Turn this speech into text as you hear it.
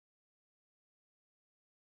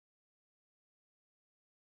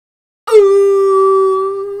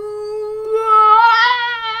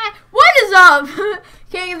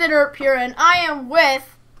the Derp here, and I am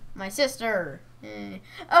with my sister.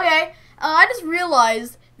 Okay, I just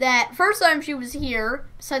realized that first time she was here,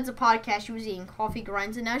 besides the podcast, she was eating coffee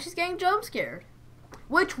grinds, and now she's getting jump scared.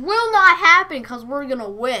 Which will not happen because we're going to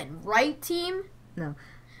win, right, team? No.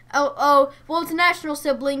 Oh, well, it's National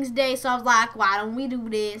Siblings Day, so I was like, why don't we do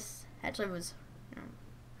this? Actually, it was...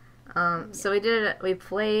 So we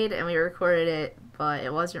played and we recorded it, but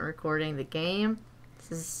it wasn't recording the game.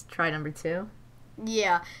 This is try number 2.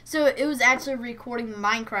 Yeah, so it was actually recording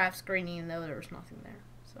Minecraft screen, even though there was nothing there.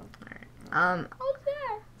 So, alright.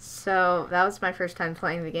 Okay. So that was my first time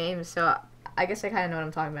playing the game, so I guess I kind of know what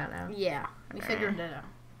I'm talking about now. Yeah, we figured it out.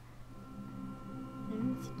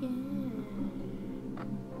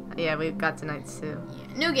 Yeah, we got tonight's too.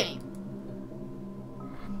 Yeah, new game.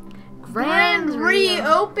 Grand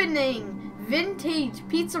reopening. Vintage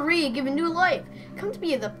pizzeria given new life.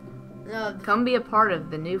 Come be a part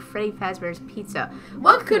of the new Freddy Fazbear's Pizza.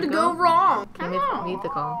 What could go wrong? Can you mute the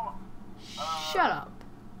call? Shut up.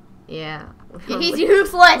 Yeah. He's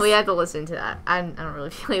useless. We have to listen to that. I don't really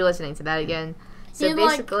feel like listening to that again. So He's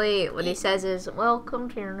basically, what he says is, welcome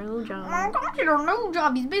to your new job. Welcome to your new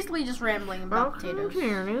job. He's basically just rambling about potatoes. Welcome to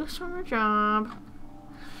your new summer job.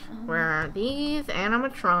 Where these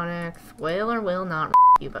animatronics will or will not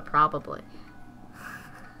you, but probably.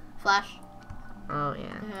 Flash. Oh,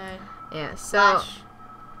 yeah. Okay. Yeah, so Flash.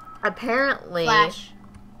 Apparently... Flash.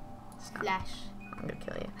 Stop. Flash. I'm gonna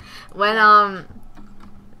kill you. When,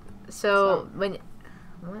 so, when...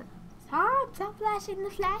 What? Stop flashing the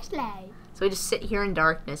flashlight. So we just sit here in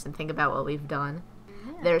darkness and think about what we've done.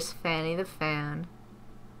 Yeah. There's Fanny the Fan.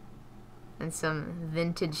 And some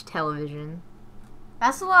vintage television.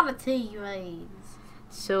 That's a lot of TVs.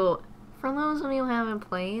 So, for those of you who haven't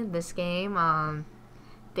played this game,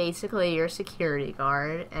 basically you're a security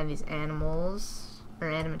guard, and these animals, or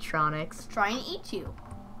animatronics, Trying to eat you.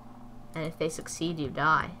 and if they succeed, you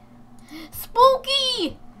die.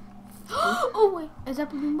 Spooky! Oh, wait. Is that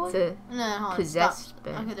Balloon Boy? It's a No, hold on. possessed Stop.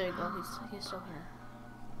 thing. Okay, there you go. He's still here.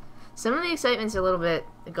 Some of the excitement's a little bit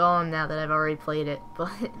gone now that I've already played it,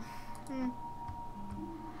 but...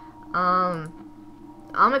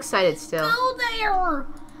 I'm excited still. Go there!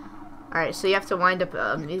 Alright, so you have to wind up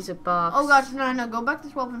a music box. Oh gosh, no, go back to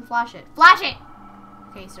 12 and flash it. Flash it!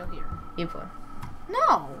 Okay, he's still here. You play.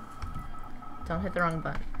 No! Don't hit the wrong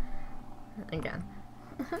button. Again.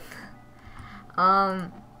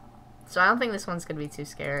 So I don't think this one's gonna be too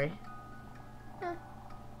scary. Eh.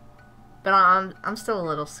 But I'm still a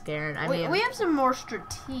little scared. I mean, we have some more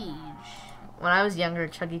strategy. when I was younger,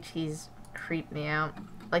 Chuck E. Cheese creeped me out.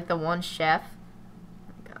 Like the one chef.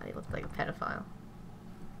 Oh my god, he looked like a pedophile.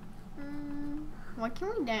 Why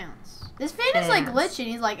can't we dance? This fan is like glitching.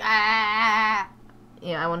 He's like, ah.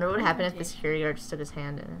 Yeah, I wonder what would happen if the security guard just took his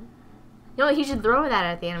hand in it. You know what? He should throw that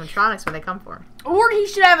at the animatronics when they come for him. Or he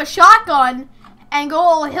should have a shotgun and go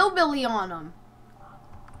all hillbilly on them.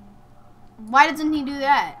 Why doesn't he do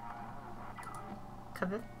that?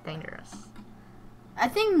 Because it's dangerous. I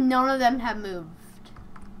think none of them have moved.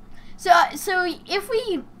 So if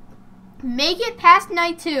we make it past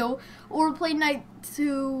night 2, or play night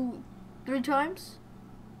 2 3 times?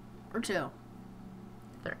 Or 2?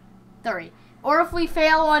 3. Or if we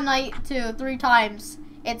fail on night 2 3 times,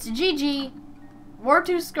 it's GG. We're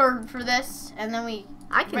too scared for this, and then we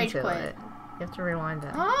I can rage kill quit. it. You have to rewind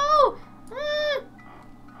that. Oh!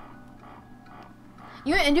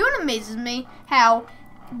 You know what amazes me? How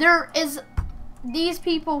these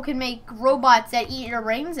people can make robots that eat your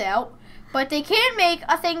brains out, but they can't make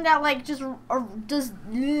a thing that like just and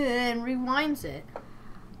rewinds it.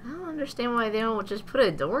 I don't understand why they don't just put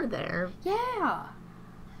a door there. Yeah.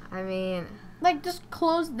 I mean... Like, just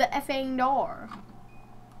close the effing door.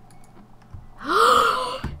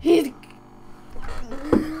 He's...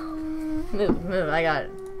 Move, I got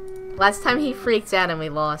it. Last time he freaked out and we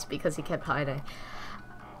lost because he kept hiding.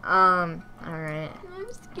 Alright.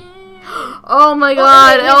 I'm scared. Oh my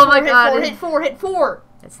god, oh my god. Hit 4.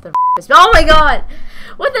 It's the oh my god!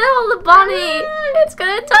 What the hell, the bunny? It's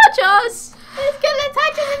gonna touch us! It's gonna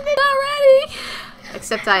touch us and Not ready!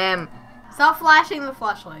 Except I am. Stop flashing the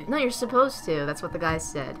flashlight. No, you're supposed to. That's what the guy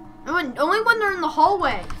said. Only when they're in the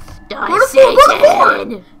hallway. Die, Go to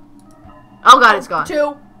Satan! Oh god, it's gone.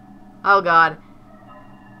 2. Oh god.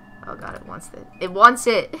 Oh god, it wants it. It wants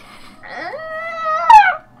it.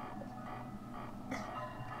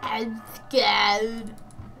 I'm scared.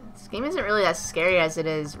 This game isn't really as scary as it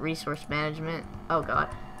is resource management. Oh god.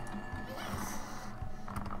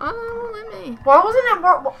 Oh, let me. Why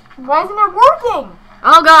isn't it working?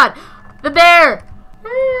 Oh god! The bear!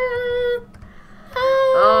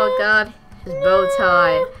 Oh god. His bow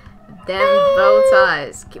tie. Them bow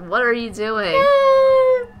ties. What are you doing?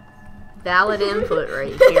 Valid input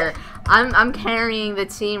right here. I'm carrying the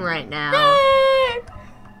team right now.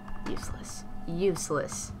 Useless.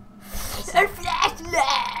 Useless.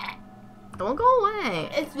 Don't go away.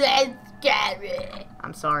 It's scary.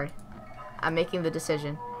 I'm sorry. I'm making the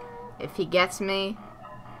decision. If he gets me,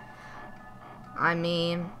 I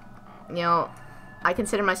mean, you know, I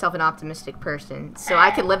consider myself an optimistic person, so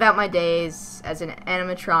I could live out my days as an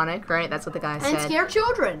animatronic, right? That's what the guy said. And scare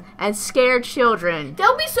children. And scared children.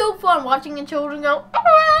 That'll be so fun watching the children go,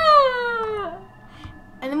 "Ah!"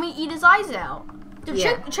 And then we eat his eyes out. Dude,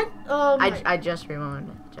 Yeah. check. I just rewound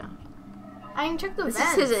it, Josh. I can check the This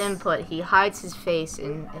vents. is his input. He hides his face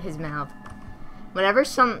in his mouth. Whenever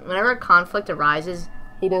a conflict arises,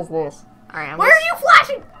 he does this. All right. Where are you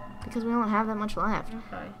flashing? Because we don't have that much left.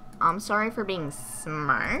 Okay. I'm sorry for being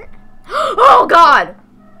smart. Oh God!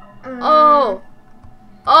 Oh,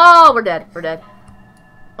 we're dead. We're dead.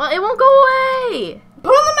 Well, it won't go away.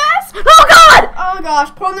 Put on the mask. Oh God! Oh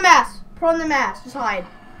gosh, put on the mask. Put on the mask. Just hide.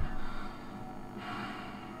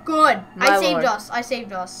 Good. My I saved lord. us. I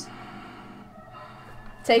saved us.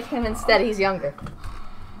 Take him instead. He's younger.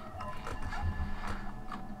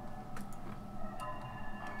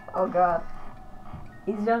 Oh God.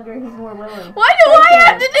 He's younger. He's more willing. Why do I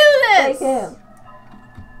have to do this? Take him.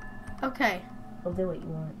 Okay. He'll do what you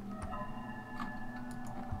want.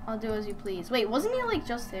 I'll do as you please. Wait, wasn't he like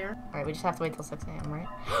just there? All right, we just have to wait till 6 a.m., right?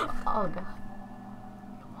 Oh God.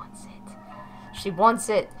 She wants it. She wants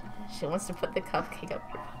it. She wants to put the cupcake up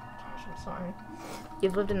your butt. Gosh, I'm sorry.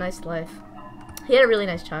 You've lived a nice life. He had a really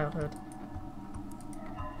nice childhood.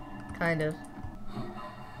 Kind of.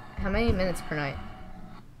 How many minutes per night?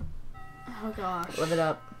 Oh gosh. Live it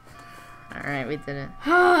up. All right, we did it.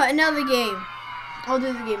 Another game. I'll do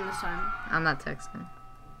the game this time. I'm not texting.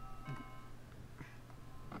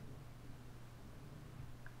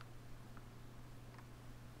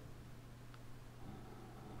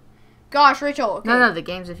 Gosh, Rachel. Okay. No, the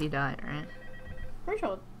game's if you die, right?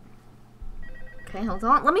 Rachel. Okay, hold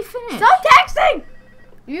on. Let me finish. Stop texting!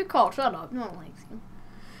 You call. Shut up. No one likes you.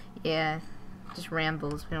 Yeah, just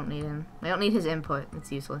rambles. We don't need him. We don't need his input.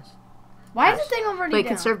 It's useless. Why is the thing already Wait, down?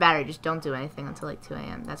 conserve battery. Just don't do anything until like 2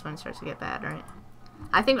 a.m. That's when it starts to get bad, right?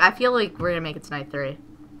 I feel like we're gonna make it tonight 3.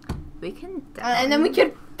 We can. And then we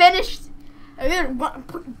can finish.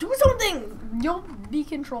 Do something. You'll be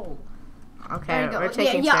controlled. Okay, There you we're go.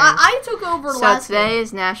 taking Yeah, turns. I took over So last today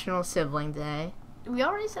is National Sibling Day. We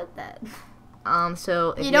already said that.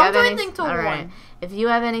 So if You you don't have do any, anything till alright. 1. If you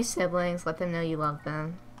have any siblings, let them know you love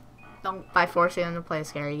them Don't. by forcing them to play a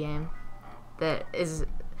scary game. That is,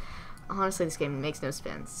 honestly, this game makes no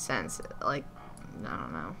sense. Like, I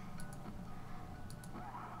don't know.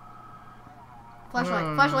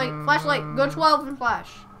 Flashlight, flashlight, flashlight. Go 12 and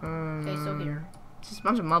flash. Okay, so here. It's just a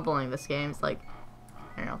bunch of mumbling. This game's like,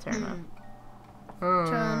 here, I'll turn it up.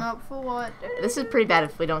 Turn up for what? This is pretty bad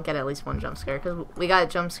if we don't get at least one jump scare, because we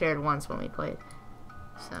got jump scared once when we played.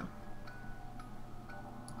 So.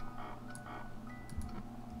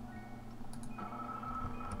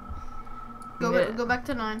 Go back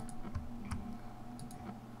to 9.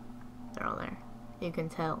 They're all there. You can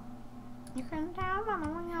tell. You can tell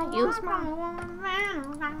You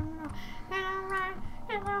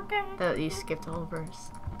that you skipped a whole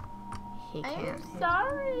verse. He can't. I'm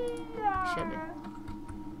sorry. Should be.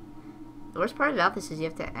 The worst part about this is you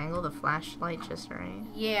have to angle the flashlight just right.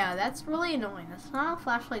 Yeah, that's really annoying. That's not how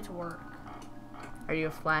flashlights work. Are you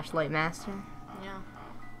a flashlight master? Yeah.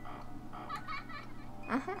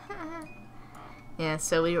 Yeah,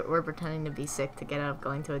 so we're pretending to be sick to get out of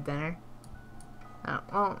going to a dinner. Oh,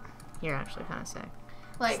 well, you're actually kind of sick.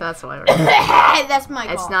 Like, So that's why we're that's my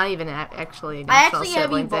It's cough. not even actually I National actually have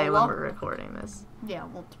Sibling Day when Ebola. we're recording this. Yeah,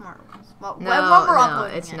 well, tomorrow is. Well, when No, we're no,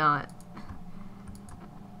 uploading it's it. not.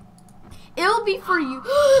 It'll be for you.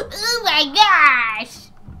 Oh my gosh!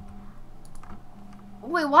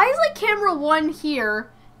 Wait, why is like camera 1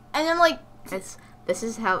 here, and then like? This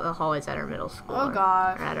is how the hallways at our middle school Oh are,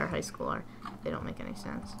 gosh. or at our high school are. They don't make any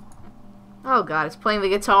sense. Oh god, it's playing the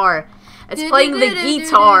guitar. It's playing the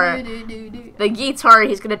guitar. The guitar,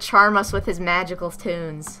 he's gonna charm us with his magical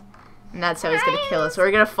tunes. And that's how he's gonna kill us.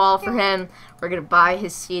 We're gonna fall for him. We're gonna buy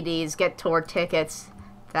his CDs, get tour tickets.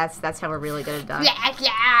 That's how we're really gonna die.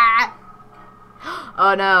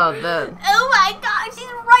 Oh no, Oh my gosh,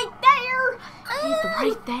 he's right there. he's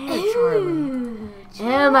right there, Charlie.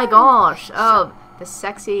 Oh my gosh. Oh, the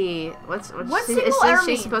sexy. What's single error she's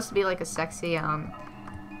mean? supposed to be like a sexy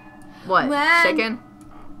what? When- Chicken?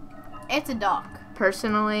 It's a duck.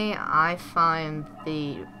 Personally, I find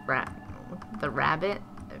the rabbit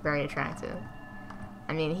very attractive.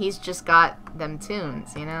 I mean, he's just got them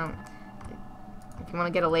tunes, you know? If you want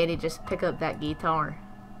to get a lady, just pick up that guitar.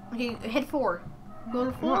 Okay, hit 4. Go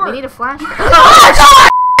to 4. No, we need a flashlight.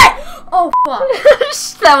 Oh, fuck.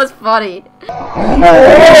 That was funny.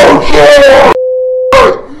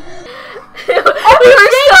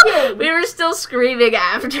 We were still screaming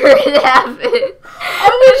after it happened. I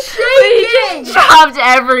was shaking. We just dropped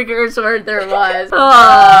every curse word there was.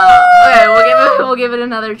 Okay, we'll give it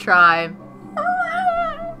another try.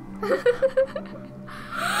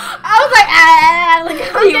 I was like,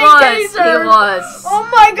 He was. Oh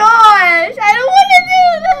my gosh, I don't want to do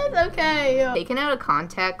this. Okay. Taken out of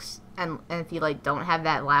context, and if you like don't have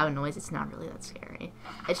that loud noise, it's not really that scary.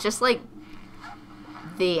 It's just like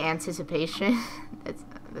the anticipation.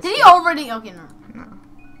 Did he already? Okay, no.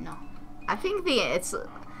 I think it's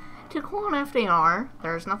to quote FDR.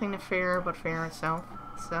 There's nothing to fear but fear itself.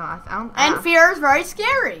 So I don't. And fear is very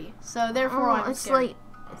scary. So therefore, it's scared. Like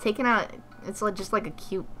taken out. It's like just like a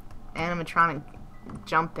cute animatronic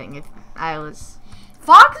jumping. If I was.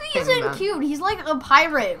 Foxy isn't cute. He's like a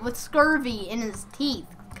pirate with scurvy in his teeth.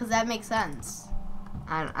 Because that makes sense.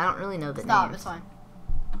 I don't really know the Stop, names. it's fine.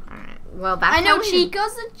 Alright. Well, that's I know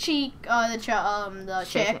Chica's the chick.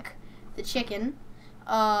 The chicken.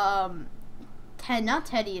 Not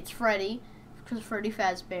Teddy, it's Freddy. Because Freddy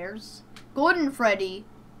Fazbear's. Golden Freddy.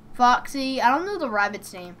 Foxy. I don't know the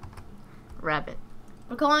rabbit's name. Rabbit.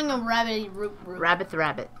 We're calling him Rabbit Root. Rabbit the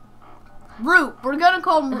rabbit. Root. We're gonna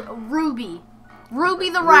call him Ruby. Ruby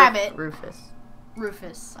the rabbit.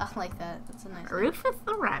 Rufus. I like that. That's a nice name. Rufus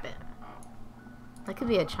the rabbit. That could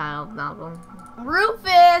be a child novel.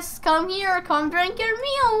 Rufus, come here. Come drink your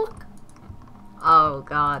milk. Oh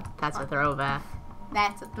God, that's a throwback.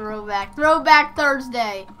 That's a throwback. Throwback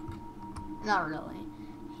Thursday. Not really.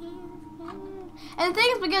 And the thing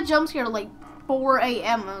is, we get jump scared at like 4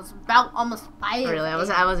 a.m. It was about almost 5. Really, I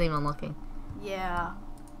wasn't even looking. Yeah.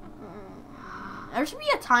 There should be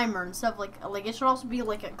a timer and stuff like it should also be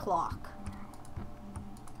like a clock.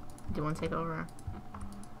 Do you want to take over?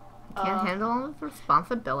 Can't handle all the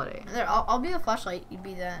responsibility. There, I'll be the flashlight. You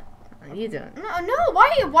be that. You do it. No. Why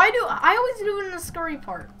do I always do it in the scurry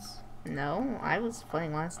parts? No, I was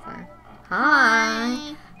playing last time.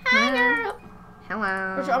 Hi girl. Hello.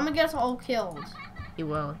 I'm gonna get us all killed. You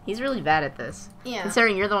will. He's really bad at this. Yeah.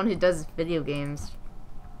 Considering you're the one who does video games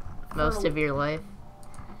most of your life.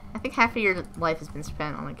 I think half of your life has been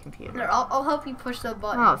spent on a computer. There, I'll help you push the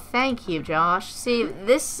button. Oh, thank you, Josh. See,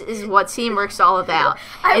 this is what teamwork's all about.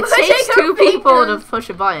 I'm it takes 2 people to push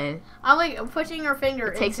a button. I'm like pushing her finger.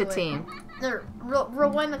 It takes a team. There,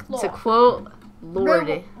 rewind the clock. To quote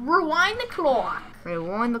Lordy. Rewind the clock.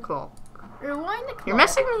 Rewind the clock. Rewind the clock. You're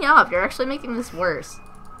messing me up. You're actually making this worse.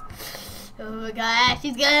 Oh my gosh,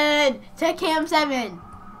 she's good. Check cam 7.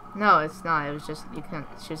 No, it's not. It was just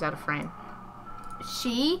she was out of frame.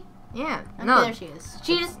 She? Yeah. Okay, no. there she is.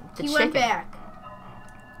 She chicken. went back.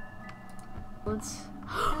 Let's.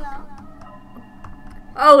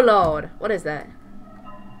 Oh Lord! What is that?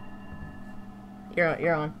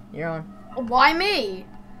 You're on. Why me?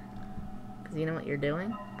 Because you know what you're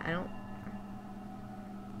doing. I don't.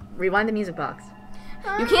 Rewind the music box.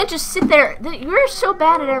 You can't just sit there. You're so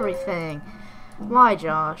bad at everything. Why,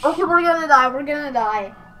 Josh? Okay, we're gonna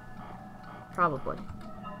die. Probably.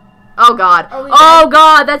 Oh God. Oh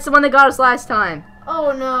God, that's the one that got us last time.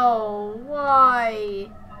 Oh no. Why?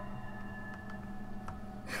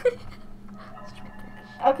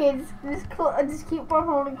 Okay, just keep on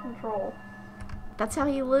holding control. That's how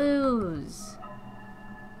you lose.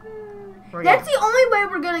 That's the only way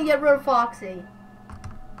we're gonna get rid of Foxy.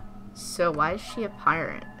 So why is she a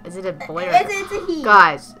pirate? Is it a boy or it's a he.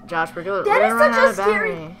 Guys, Josh, we're gonna run out of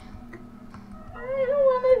battery. I don't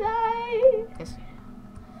wanna die. Yes.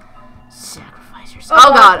 Sacrifice yourself.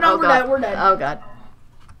 Oh God! No, oh God! We're dead. Oh God!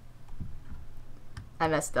 I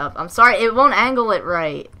messed up. I'm sorry. It won't angle it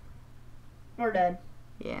right. We're dead.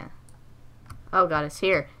 Yeah. Oh God! It's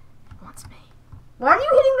here. It wants me. Why aren't you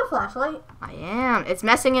hitting the flashlight? I am. It's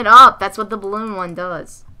messing it up. That's what the balloon one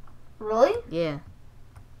does. Really? Yeah.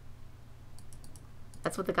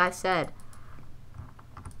 That's what the guy said.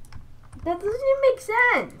 That doesn't even make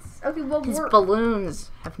sense. Okay, well, his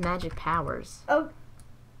balloons have magic powers. Oh.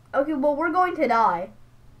 Okay, well, we're going to die.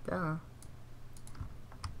 Duh. Oh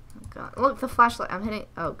God! Look, the flashlight. I'm hitting.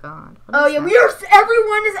 Oh God! Oh yeah,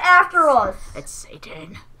 everyone is after us. It's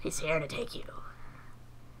Satan. He's here to take you.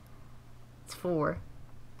 It's 4.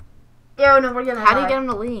 Yeah, no, we're gonna. How do you get him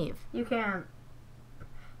to leave? You can't.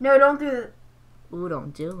 No, don't do it. Ooh,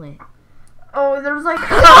 don't do it. Oh, there's like.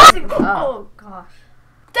 Oh gosh.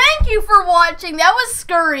 Thank you for watching. That was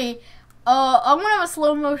scurry. I'm gonna have a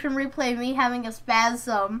slow motion replay of me having a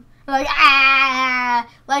spasm. Like, ah!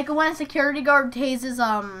 Like when a security guard tases,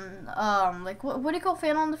 like, what do you call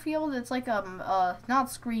fan on the field? It's like, not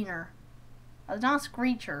screener. Not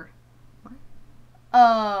screecher. What?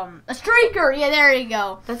 A streaker! Yeah, there you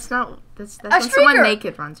go. That's when someone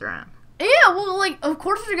naked runs around. Yeah, well, like, of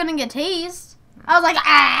course they're gonna get tased. I was like,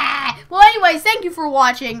 ah! Well, anyways, thank you for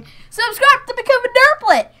watching. Subscribe to become a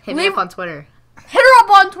derplet. Hit me up on Twitter. Hit her up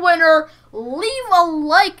on Twitter. Leave a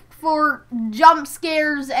like for jump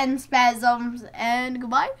scares and spasms. And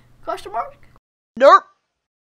goodbye? Question mark? Derp.